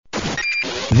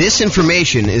This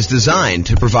information is designed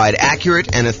to provide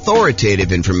accurate and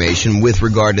authoritative information with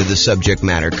regard to the subject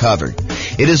matter covered.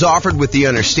 It is offered with the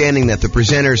understanding that the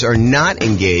presenters are not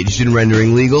engaged in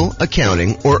rendering legal,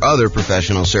 accounting, or other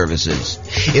professional services.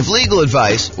 If legal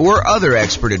advice or other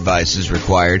expert advice is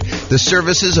required, the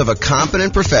services of a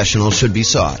competent professional should be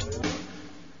sought.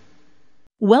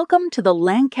 Welcome to the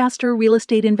Lancaster Real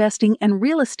Estate Investing and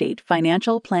Real Estate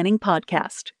Financial Planning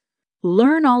Podcast.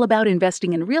 Learn all about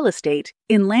investing in real estate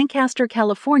in Lancaster,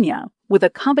 California, with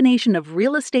a combination of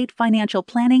real estate financial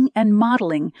planning and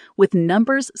modeling with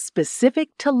numbers specific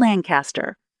to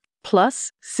Lancaster,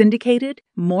 plus syndicated,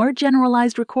 more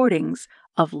generalized recordings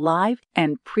of live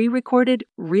and pre-recorded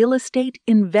real estate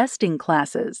investing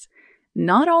classes,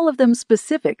 not all of them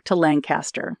specific to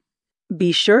Lancaster.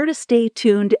 Be sure to stay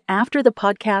tuned after the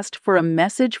podcast for a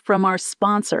message from our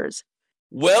sponsors.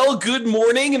 Well, good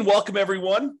morning and welcome,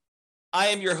 everyone. I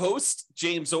am your host,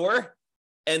 James Orr,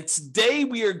 and today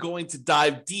we are going to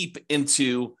dive deep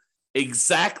into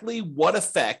exactly what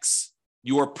affects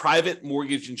your private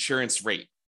mortgage insurance rate.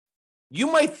 You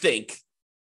might think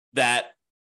that,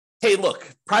 hey, look,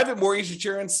 private mortgage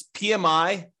insurance,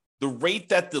 PMI, the rate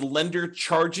that the lender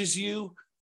charges you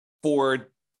for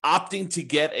opting to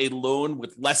get a loan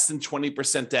with less than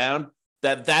 20% down,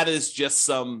 that is just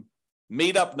some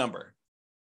made-up number.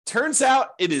 Turns out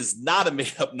it is not a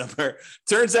made-up number.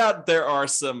 Turns out there are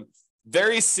some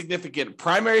very significant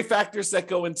primary factors that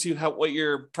go into what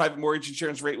your private mortgage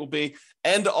insurance rate will be,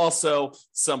 and also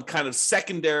some kind of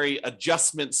secondary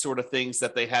adjustment sort of things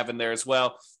that they have in there as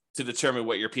well to determine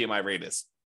what your PMI rate is.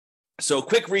 So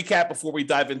quick recap before we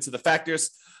dive into the factors.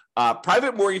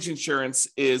 Private mortgage insurance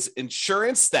is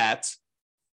insurance that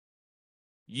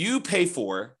you pay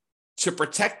for to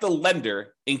protect the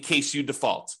lender in case you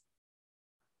default.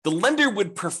 The lender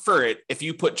would prefer it if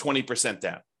you put 20%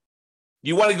 down.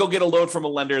 You want to go get a loan from a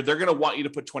lender, they're going to want you to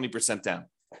put 20% down.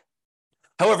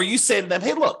 However, you say to them,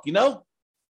 hey, look,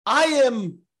 I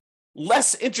am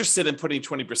less interested in putting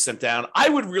 20% down. I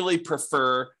would really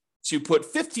prefer to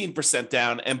put 15%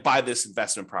 down and buy this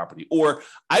investment property. Or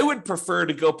I would prefer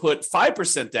to go put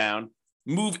 5% down,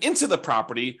 move into the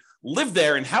property, live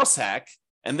there and house hack,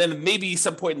 and then maybe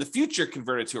some point in the future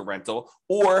convert it to a rental.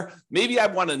 Or maybe I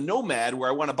want a nomad where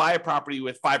I want to buy a property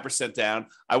with 5% down.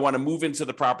 I want to move into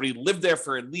the property, live there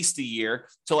for at least a year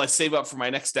till I save up for my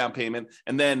next down payment,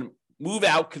 and then move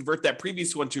out, convert that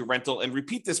previous one to a rental, and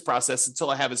repeat this process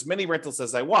until I have as many rentals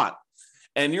as I want.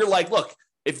 And you're like, look,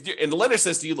 and the lender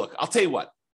says to you, look, I'll tell you what,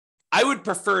 I would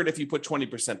prefer it if you put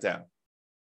 20% down.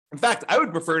 In fact, I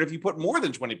would prefer it if you put more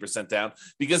than 20% down,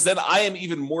 because then I am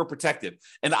even more protected.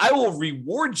 And I will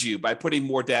reward you by putting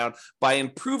more down by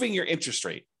improving your interest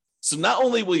rate. So not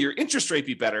only will your interest rate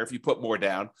be better if you put more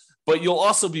down, but you'll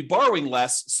also be borrowing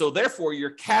less. So therefore,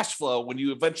 your cash flow, when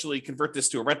you eventually convert this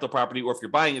to a rental property, or if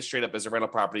you're buying it straight up as a rental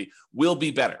property, will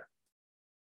be better.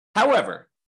 However,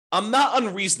 I'm not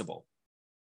unreasonable.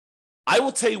 I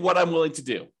will tell you what I'm willing to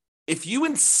do. If you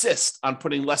insist on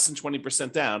putting less than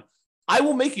 20% down, I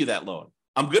will make you that loan.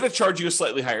 I'm going to charge you a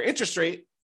slightly higher interest rate,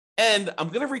 and I'm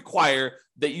going to require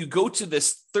that you go to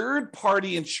this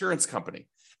third-party insurance company,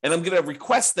 and I'm going to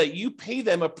request that you pay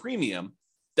them a premium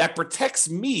that protects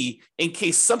me in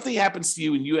case something happens to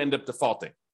you and you end up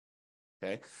defaulting.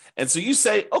 Okay? And so you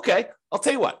say, okay, I'll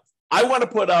tell you what. I want to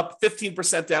put up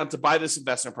 15% down to buy this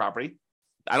investment property.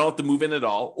 I don't have to move in at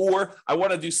all. Or I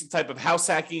want to do some type of house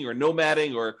hacking or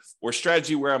nomading or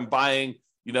strategy where I'm buying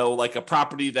like a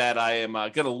property that I am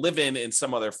going to live in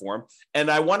some other form, and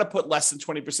I want to put less than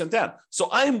 20% down. So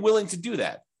I am willing to do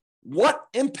that. What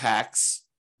impacts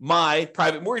my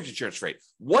private mortgage insurance rate?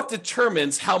 What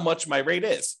determines how much my rate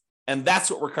is? And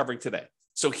that's what we're covering today.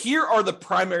 So here are the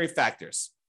primary factors.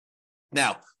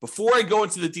 Now, before I go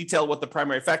into the detail of what the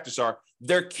primary factors are,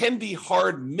 there can be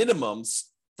hard minimums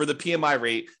for the PMI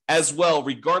rate as well,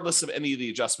 regardless of any of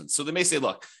the adjustments. So they may say,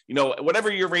 look,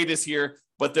 whatever your rate is here,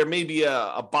 but there may be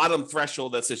a bottom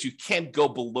threshold that says you can't go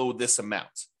below this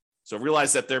amount. So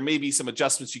realize that there may be some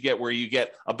adjustments you get where you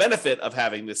get a benefit of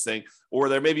having this thing, or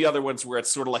there may be other ones where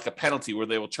it's sort of like a penalty where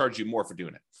they will charge you more for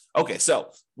doing it. Okay, so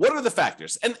what are the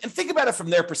factors? And think about it from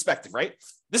their perspective, right?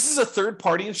 This is a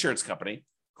third-party insurance company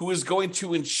who is going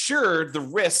to insure the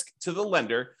risk to the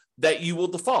lender that you will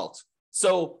default.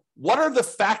 So what are the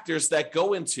factors that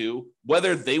go into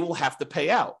whether they will have to pay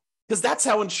out? Because that's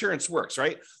how insurance works,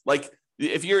 right? Like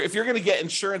if you're going to get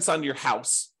insurance on your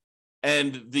house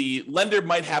and the lender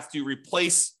might have to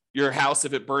replace your house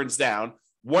if it burns down,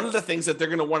 one of the things that they're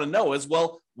going to want to know is,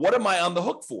 well, what am I on the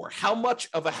hook for? How much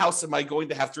of a house am I going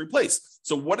to have to replace?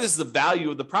 So what is the value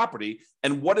of the property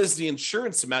and what is the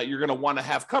insurance amount you're going to want to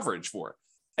have coverage for?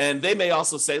 And they may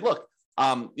also say, look,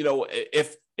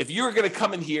 if you're going to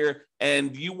come in here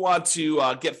and you want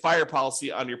to get fire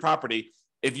policy on your property,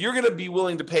 if you're going to be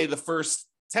willing to pay the first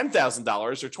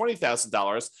 $10,000 or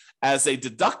 $20,000 as a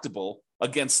deductible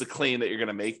against the claim that you're going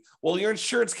to make, well, your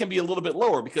insurance can be a little bit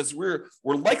lower because we're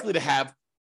likely to have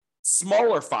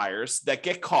smaller fires that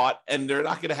get caught and they're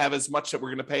not going to have as much that we're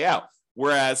going to pay out.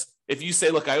 Whereas if you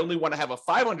say, look, I only want to have a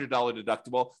 $500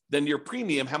 deductible, then your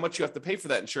premium, how much you have to pay for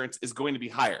that insurance, is going to be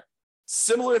higher.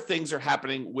 Similar things are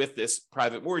happening with this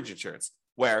private mortgage insurance,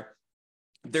 where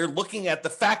they're looking at the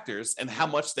factors and how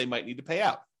much they might need to pay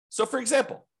out. So for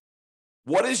example,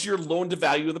 what is your loan to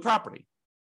value of the property?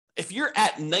 If you're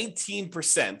at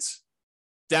 19%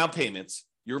 down payments,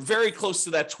 you're very close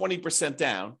to that 20%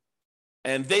 down,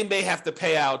 and they may have to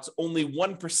pay out only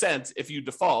 1% if you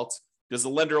default, because the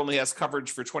lender only has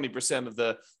coverage for 20% of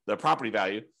the property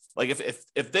value. Like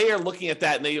if they are looking at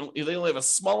that and they only have a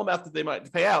small amount that they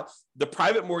might pay out, the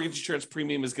private mortgage insurance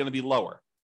premium is going to be lower.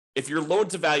 If your loan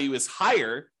to value is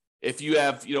higher, if you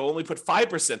have only put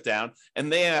 5% down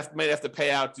and they might have to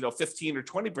pay out 15 or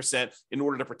 20% in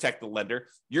order to protect the lender,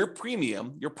 your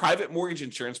premium, your private mortgage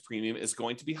insurance premium, is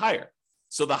going to be higher.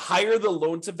 So the higher the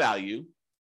loan to value,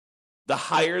 the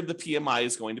higher the PMI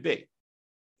is going to be.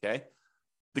 Okay.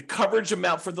 The coverage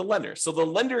amount for the lender. So the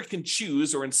lender can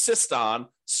choose or insist on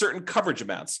certain coverage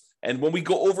amounts. And when we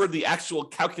go over the actual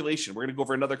calculation, we're going to go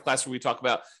over another class where we talk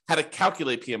about how to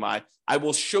calculate PMI. I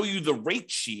will show you the rate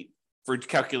sheet for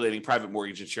calculating private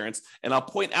mortgage insurance. And I'll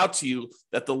point out to you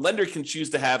that the lender can choose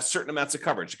to have certain amounts of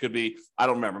coverage. It could be, I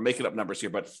don't remember, making up numbers here,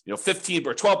 but 15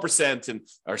 or 12%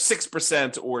 or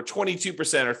 6% or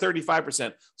 22% or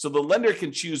 35%. So the lender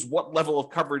can choose what level of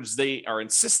coverage they are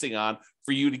insisting on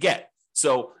for you to get.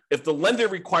 So if the lender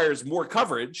requires more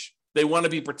coverage, they want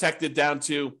to be protected down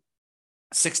to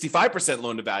 65%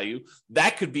 loan to value,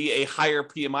 that could be a higher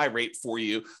PMI rate for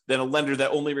you than a lender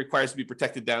that only requires to be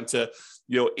protected down to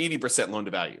 80% loan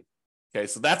to value. Okay,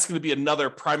 so that's going to be another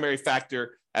primary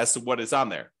factor as to what is on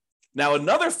there. Now,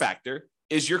 another factor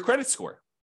is your credit score.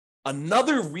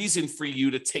 Another reason for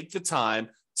you to take the time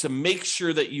to make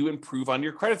sure that you improve on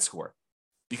your credit score,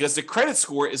 because the credit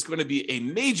score is going to be a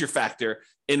major factor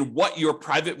in what your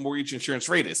private mortgage insurance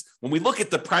rate is. When we look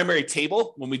at the primary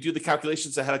table, when we do the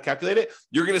calculations on how to calculate it,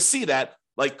 you're going to see that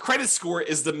like credit score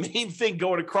is the main thing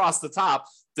going across the top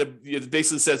that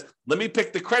basically says, let me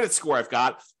pick the credit score I've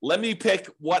got. Let me pick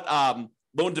what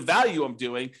loan to value I'm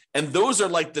doing. And those are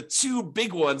like the two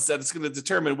big ones that it's going to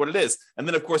determine what it is. And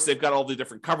then of course, they've got all the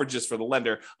different coverages for the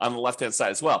lender on the left-hand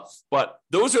side as well. But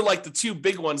those are like the two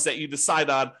big ones that you decide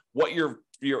on what your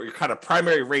kind of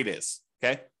primary rate is,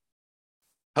 okay?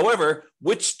 However,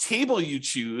 which table you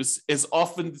choose is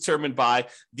often determined by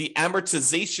the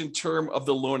amortization term of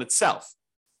the loan itself.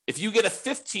 If you get a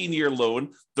 15-year loan,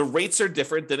 the rates are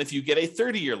different than if you get a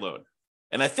 30-year loan.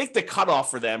 And I think the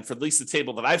cutoff for them, for at least the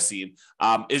table that I've seen,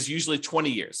 is usually 20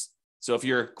 years. So if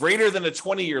you're greater than a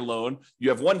 20-year loan, you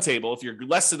have one table. If you're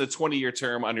less than a 20-year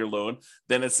term on your loan,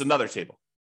 then it's another table,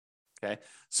 okay?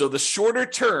 So the shorter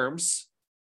terms,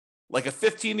 like a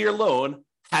 15-year loan,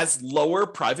 has lower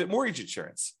private mortgage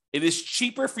insurance. It is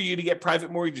cheaper for you to get private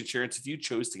mortgage insurance if you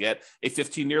chose to get a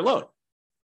 15-year loan.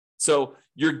 So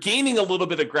you're gaining a little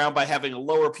bit of ground by having a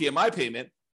lower PMI payment,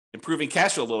 improving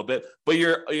cash flow a little bit, but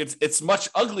it's much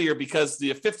uglier because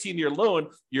the 15-year loan,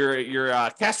 your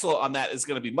cash flow on that is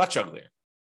going to be much uglier,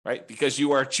 right? Because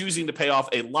you are choosing to pay off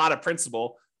a lot of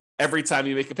principal every time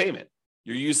you make a payment.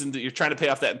 You're trying to pay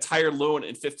off that entire loan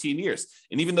in 15 years.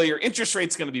 And even though your interest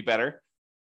rate's going to be better,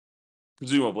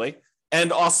 presumably,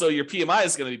 and also your PMI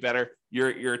is going to be better,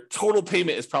 your total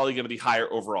payment is probably going to be higher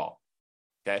overall.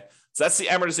 Okay. So that's the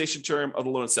amortization term of the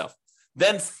loan itself.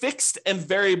 Then fixed and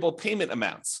variable payment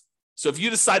amounts. So if you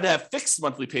decide to have fixed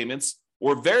monthly payments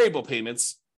or variable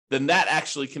payments, then that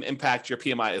actually can impact your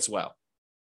PMI as well.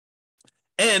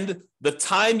 And the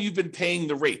time you've been paying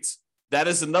the rate, that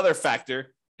is another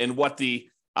factor in what the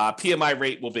PMI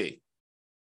rate will be.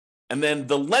 And then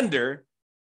the lender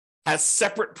has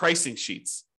separate pricing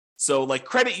sheets. So like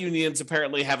credit unions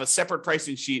apparently have a separate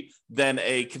pricing sheet than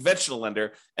a conventional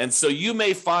lender. And so you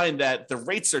may find that the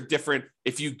rates are different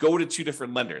if you go to two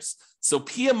different lenders. So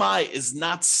PMI is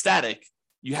not static.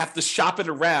 You have to shop it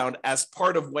around as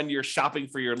part of when you're shopping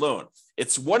for your loan.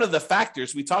 It's one of the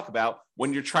factors we talk about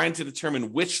when you're trying to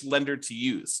determine which lender to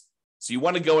use. So you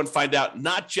want to go and find out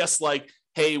not just like,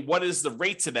 hey, what is the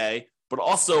rate today, but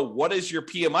also what is your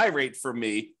PMI rate for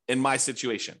me in my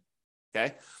situation?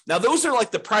 Okay. Now, those are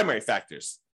like the primary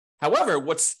factors. However,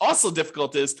 what's also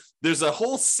difficult is there's a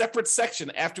whole separate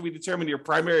section after we determine your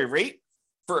primary rate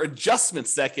for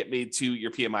adjustments that get made to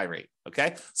your PMI rate.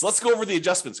 Okay, so let's go over the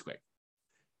adjustments quick.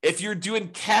 If you're doing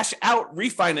cash out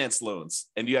refinance loans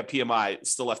and you have PMI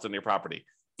still left on your property,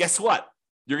 guess what?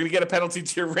 You're going to get a penalty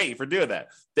to your rate for doing that.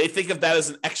 They think of that as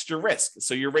an extra risk.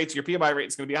 So your PMI rate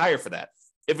is going to be higher for that.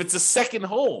 If it's a second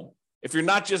home, if you're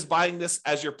not just buying this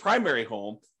as your primary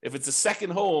home, if it's a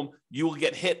second home, you will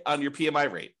get hit on your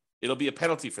PMI rate. It'll be a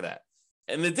penalty for that.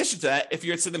 In addition to that, if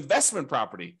it's an investment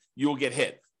property, you will get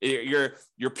hit. Your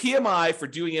PMI for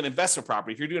doing an investment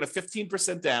property, if you're doing a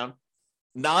 15% down,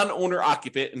 non-owner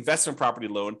occupant investment property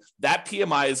loan, that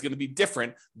PMI is going to be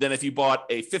different than if you bought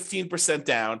a 15%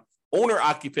 down owner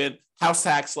occupant house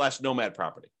hack / nomad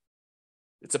property.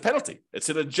 It's a penalty. It's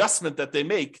an adjustment that they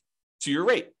make to your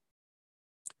rate.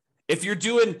 If you're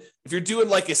doing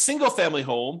like a single family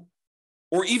home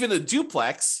or even a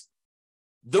duplex,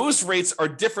 those rates are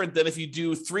different than if you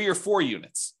do 3 or 4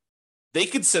 units. They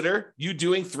consider you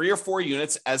doing 3 or 4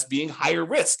 units as being higher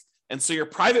risk. And so your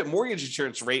private mortgage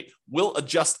insurance rate will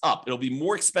adjust up. It'll be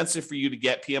more expensive for you to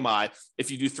get PMI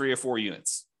if you do 3 or 4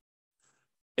 units.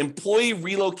 Employee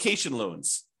relocation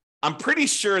loans. I'm pretty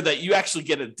sure that you actually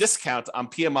get a discount on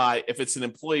PMI if it's an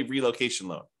employee relocation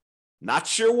loan. Not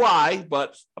sure why,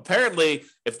 but apparently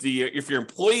if your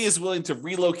employee is willing to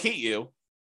relocate you,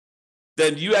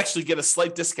 then you actually get a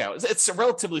slight discount. It's a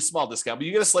relatively small discount, but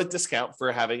you get a slight discount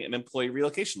for having an employee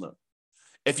relocation loan.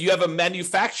 If you have a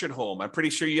manufactured home, I'm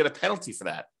pretty sure you get a penalty for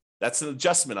that. That's an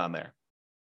adjustment on there.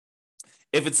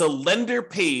 If it's a lender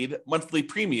paid monthly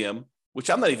premium, which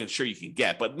I'm not even sure you can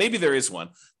get, but maybe there is one.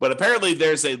 But apparently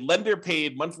there's a lender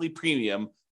paid monthly premium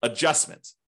adjustment.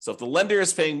 So if the lender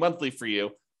is paying monthly for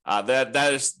you,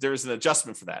 there's an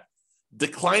adjustment for that.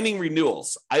 Declining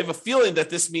renewals. I have a feeling that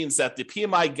this means that the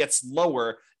PMI gets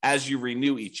lower as you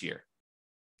renew each year.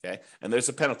 Okay, and there's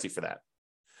a penalty for that.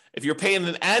 If you're paying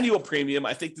an annual premium,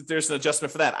 I think that there's an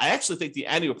adjustment for that. I actually think the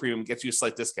annual premium gets you a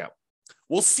slight discount.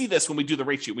 We'll see this when we do the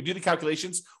rate sheet. We do the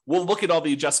calculations. We'll look at all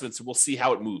the adjustments and we'll see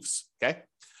how it moves. Okay.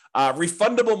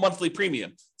 Refundable monthly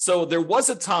premium. So there was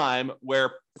a time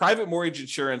where private mortgage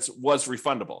insurance was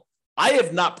refundable. I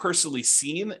have not personally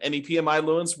seen any PMI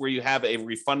loans where you have a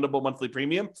refundable monthly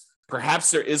premium.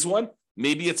 Perhaps there is one.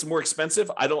 Maybe it's more expensive.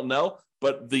 I don't know.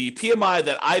 But the PMI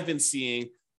that I've been seeing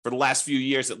for the last few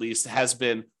years, at least, has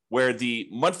been where the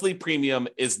monthly premium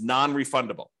is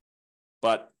non-refundable.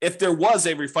 But if there was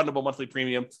a refundable monthly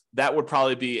premium, that would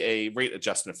probably be a rate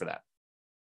adjustment for that.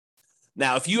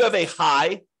 Now, if you have a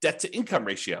high debt to income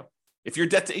ratio, if your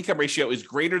debt to income ratio is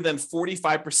greater than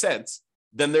 45%,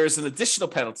 then there's an additional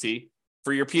penalty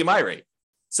for your PMI rate.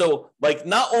 So like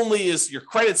not only is your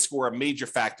credit score a major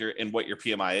factor in what your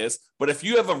PMI is, but if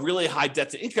you have a really high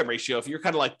debt to income ratio, if you're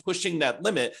kind of like pushing that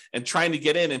limit and trying to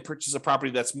get in and purchase a property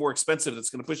that's more expensive, that's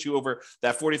going to push you over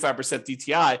that 45%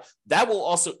 DTI, that will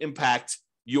also impact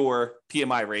your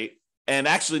PMI rate and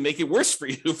actually make it worse for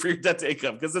you for your debt to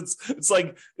income, because it's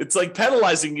like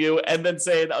penalizing you and then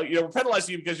saying, oh, we're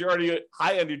penalizing you because you're already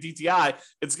high on your DTI.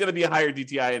 It's going to be a higher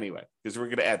DTI anyway, because we're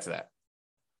going to add to that.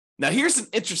 Now, here's an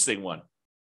interesting one.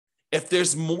 If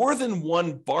there's more than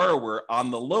one borrower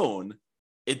on the loan,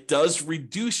 it does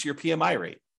reduce your PMI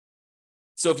rate.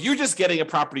 So if you're just getting a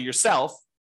property yourself,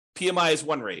 PMI is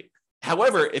one rate.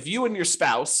 However, if you and your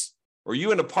spouse or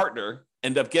you and a partner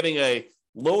end up getting a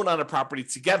loan on a property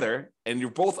together and you're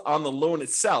both on the loan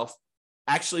itself,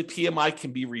 actually PMI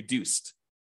can be reduced,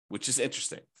 which is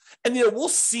interesting. And we'll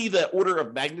see the order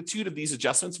of magnitude of these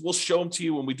adjustments. We'll show them to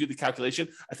you when we do the calculation.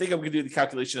 I think I'm going to do the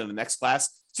calculation in the next class.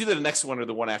 It's either the next one or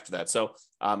the one after that. So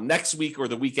next week or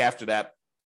the week after that.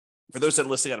 For those that are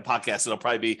listening on a podcast, it'll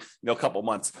probably be a couple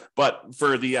months. But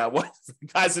for the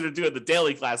guys that are doing the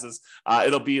daily classes,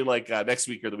 it'll be like next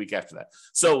week or the week after that.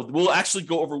 So we'll actually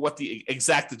go over what the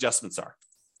exact adjustments are.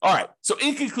 All right. So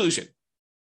in conclusion,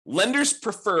 lenders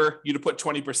prefer you to put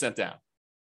 20% down.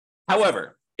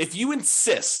 However, if you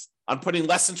insist on putting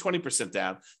less than 20%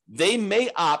 down, they may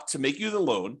opt to make you the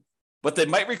loan, but they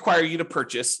might require you to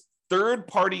purchase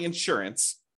third-party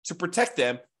insurance to protect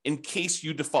them in case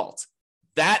you default.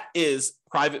 That is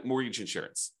private mortgage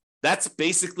insurance. That's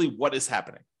basically what is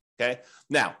happening, okay?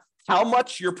 Now, how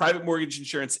much your private mortgage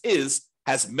insurance is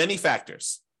has many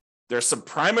factors. There are some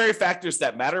primary factors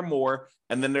that matter more,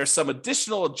 and then there's some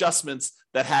additional adjustments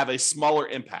that have a smaller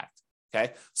impact,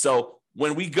 okay? So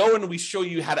when we go and we show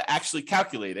you how to actually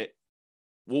calculate it,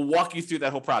 we'll walk you through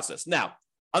that whole process. Now,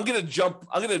 I'm going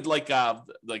to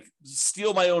like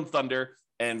steal my own thunder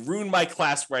and ruin my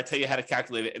class where I tell you how to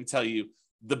calculate it and tell you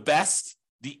the best,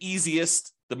 the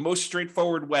easiest, the most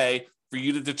straightforward way for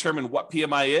you to determine what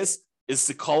PMI is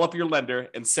to call up your lender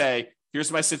and say,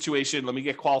 here's my situation. Let me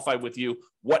get qualified with you.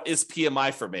 What is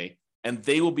PMI for me? and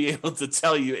they will be able to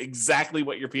tell you exactly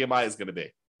what your PMI is going to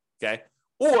be. Okay.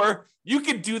 Or you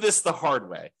can do this the hard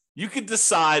way. You could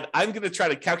decide, I'm going to try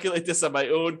to calculate this on my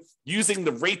own using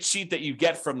the rate sheet that you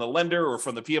get from the lender or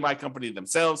from the PMI company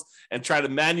themselves, and try to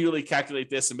manually calculate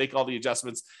this and make all the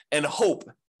adjustments and hope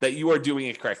that you are doing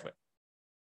it correctly.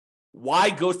 Why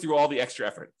go through all the extra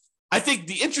effort? I think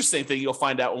the interesting thing you'll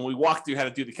find out when we walk through how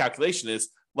to do the calculation is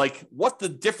like what the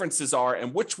differences are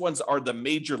and which ones are the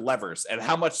major levers and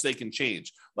how much they can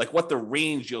change, like what the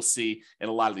range you'll see in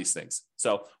a lot of these things.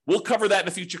 So we'll cover that in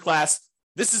a future class.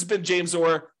 This has been James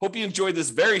Orr. Hope you enjoyed this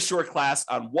very short class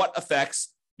on what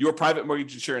affects your private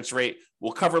mortgage insurance rate.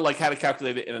 We'll cover like how to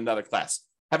calculate it in another class.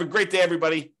 Have a great day,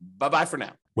 everybody. Bye-bye for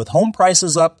now. With home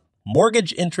prices up,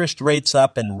 mortgage interest rates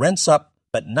up, and rents up,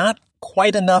 but not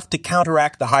quite enough to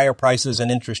counteract the higher prices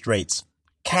and interest rates,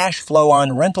 cash flow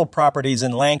on rental properties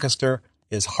in Lancaster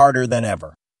is harder than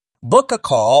ever. Book a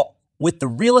call with the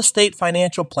Real Estate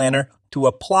Financial Planner to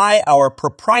apply our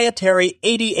proprietary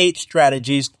 88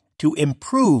 strategies to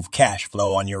improve cash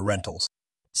flow on your rentals.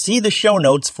 See the show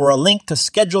notes for a link to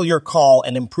schedule your call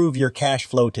and improve your cash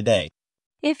flow today.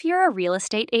 If you're a real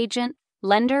estate agent,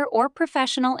 lender, or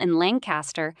professional in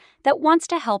Lancaster that wants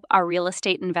to help our real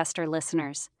estate investor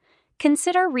listeners,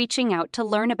 consider reaching out to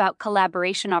learn about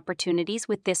collaboration opportunities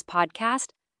with this podcast.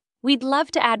 We'd love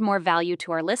to add more value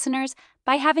to our listeners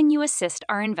by having you assist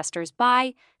our investors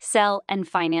buy, sell, and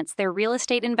finance their real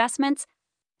estate investments.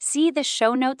 See the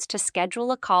show notes to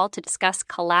schedule a call to discuss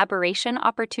collaboration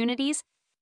opportunities.